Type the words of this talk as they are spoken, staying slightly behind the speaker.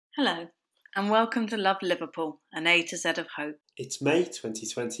Hello, and welcome to Love Liverpool, an A to Z of hope. It's May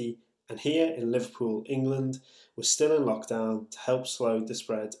 2020, and here in Liverpool, England, we're still in lockdown to help slow the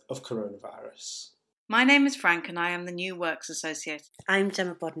spread of coronavirus. My name is Frank, and I am the New Works Associate. I'm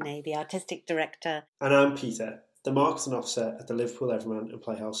Gemma Bodney, the Artistic Director. And I'm Peter, the Marketing Officer at the Liverpool Everyman and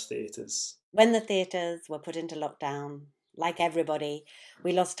Playhouse Theatres. When the theatres were put into lockdown, like everybody,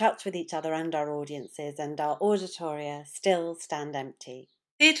 we lost touch with each other and our audiences, and our auditoria still stand empty.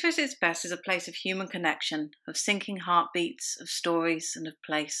 Theatre at its best is a place of human connection, of sinking heartbeats, of stories and of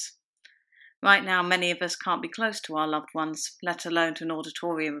place. Right now, many of us can't be close to our loved ones, let alone to an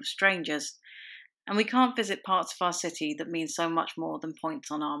auditorium of strangers, and we can't visit parts of our city that mean so much more than points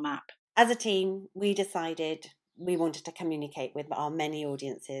on our map. As a team, we decided we wanted to communicate with our many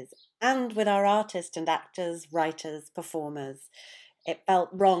audiences and with our artists and actors, writers, performers. It felt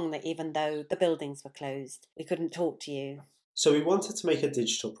wrong that even though the buildings were closed, we couldn't talk to you. So we wanted to make a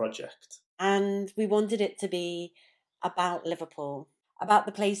digital project. And we wanted it to be about Liverpool, about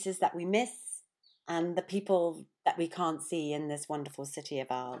the places that we miss and the people that we can't see in this wonderful city of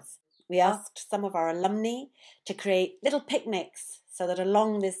ours. We asked some of our alumni to create little picnics so that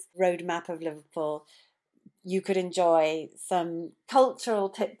along this roadmap of Liverpool, you could enjoy some cultural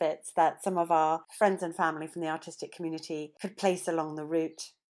tidbits that some of our friends and family from the artistic community could place along the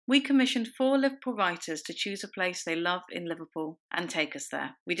route. We commissioned 4 Liverpool writers to choose a place they love in Liverpool and take us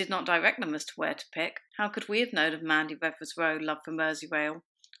there. We did not direct them as to where to pick. How could we have known of Mandy Revers' Row love for Merseyrail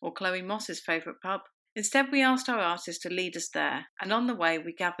or Chloe Moss's favourite pub? Instead, we asked our artists to lead us there, and on the way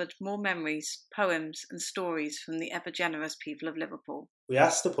we gathered more memories, poems and stories from the ever-generous people of Liverpool. We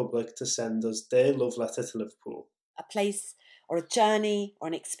asked the public to send us their love letter to Liverpool. A place or a journey or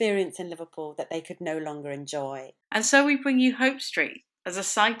an experience in Liverpool that they could no longer enjoy. And so we bring you Hope Street, as a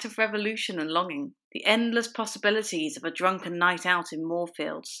site of revolution and longing, the endless possibilities of a drunken night out in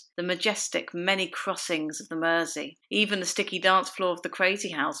Moorfields, the majestic many crossings of the Mersey. Even the sticky dance floor of the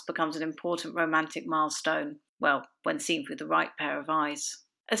Crazy House becomes an important romantic milestone, well, when seen through the right pair of eyes.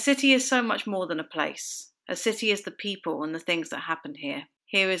 A city is so much more than a place. A city is the people and the things that happen here.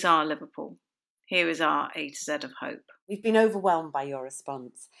 Here is our Liverpool. Here is our A to Z of hope. We've been overwhelmed by your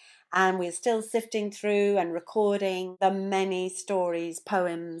response. And we're still sifting through and recording the many stories,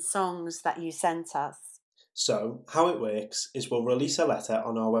 poems, songs that you sent us. So, how it works is we'll release a letter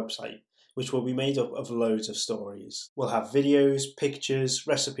on our website, which will be made up of loads of stories. We'll have videos, pictures,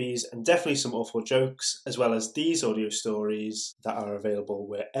 recipes, and definitely some awful jokes, as well as these audio stories that are available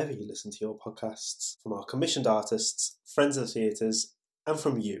wherever you listen to your podcasts, from our commissioned artists, friends of the theatres, and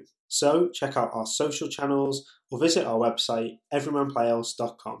from you. So, check out our social channels or visit our website,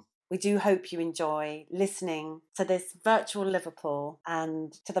 everymanplayhouse.com. We do hope you enjoy listening to this virtual Liverpool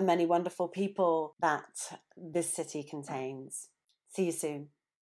and to the many wonderful people that this city contains. See you soon.